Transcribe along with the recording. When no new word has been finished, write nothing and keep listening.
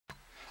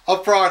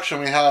Up for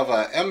auction we have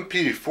a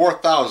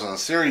MP4000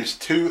 Series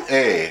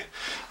 2A.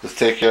 Let's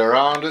take you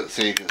around it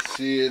so you can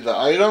see the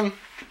item.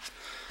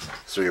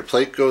 So your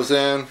plate goes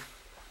in,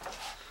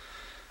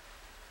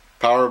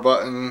 power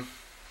button,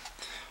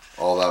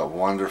 all that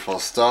wonderful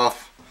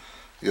stuff.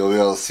 You'll be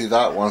able to see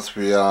that once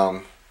we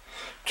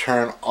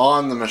turn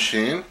on the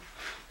machine.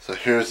 So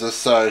here's this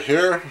side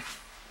here,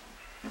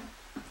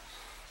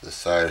 this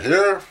side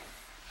here.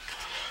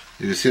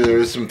 You can see there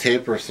is some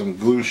tape or some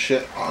glue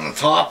shit on the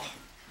top.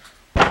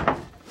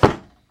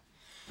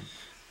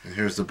 And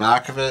here's the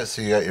back of it.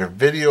 So you got your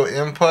video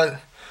input,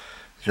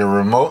 your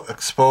remote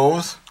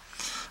expose,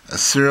 a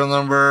serial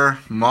number,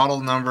 model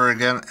number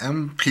again,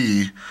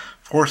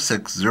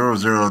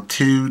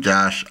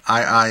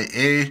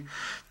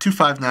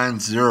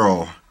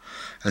 MP46002-IIA2590.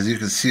 As you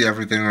can see,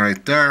 everything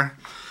right there.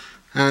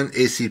 And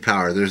AC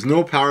power. There's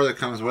no power that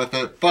comes with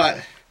it,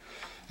 but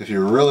if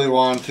you really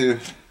want to,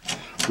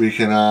 we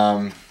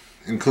can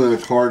include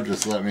a cord.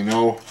 Just let me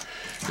know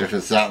if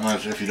it's that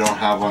much, if you don't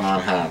have one on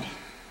hand.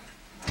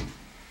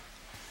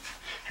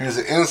 Here's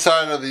the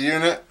inside of the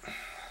unit.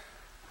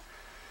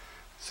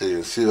 So you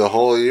can see the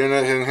whole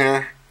unit in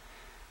here.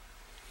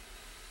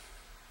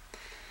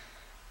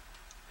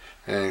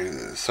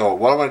 And so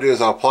what I'm going to do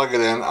is I'll plug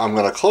it in. I'm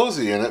going to close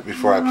the unit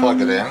before I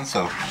plug it in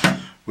so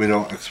we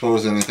don't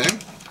expose anything.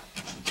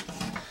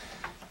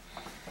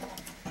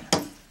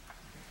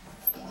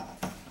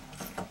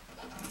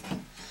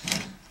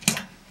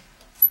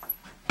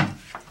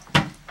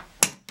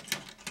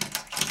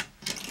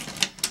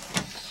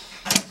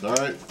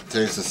 Alright, it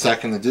takes a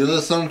second to do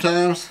this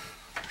sometimes.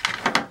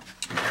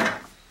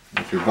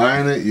 If you're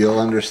buying it, you'll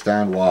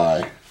understand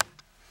why.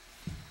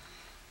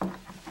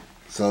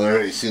 So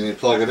there, you see me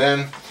plug it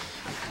in.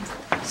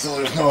 So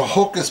there's no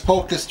hocus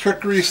pocus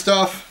trickery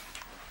stuff.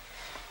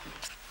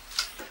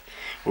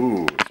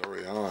 Ooh, it's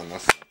already on,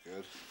 that's not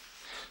good.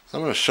 So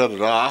I'm going to shut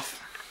it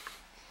off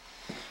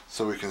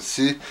so we can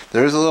see.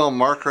 There's a little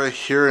mark right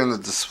here in the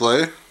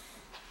display.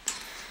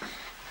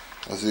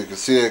 As you can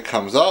see, it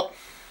comes up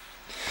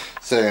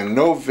saying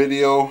no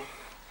video.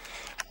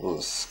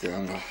 We'll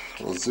zoom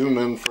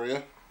in for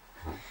you.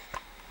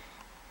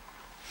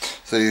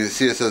 So you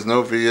see it says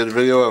no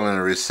video. I'm going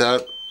to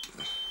reset. It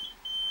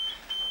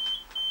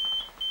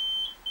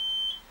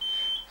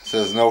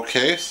says no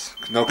case,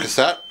 no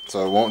cassette,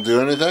 so it won't do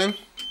anything.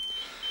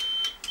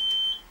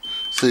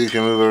 So you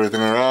can move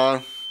everything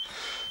around.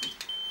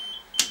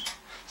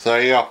 So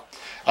there you go.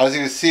 As you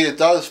can see, it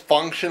does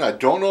function. I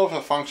don't know if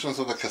it functions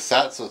with a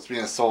cassette, so it's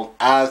being sold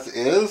as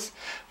is.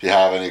 If you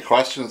have any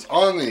questions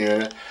on the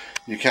unit,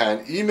 you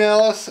can email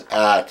us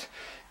at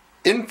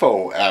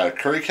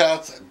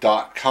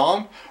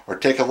info@currycats.com or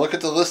take a look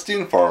at the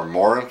listing for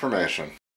more information.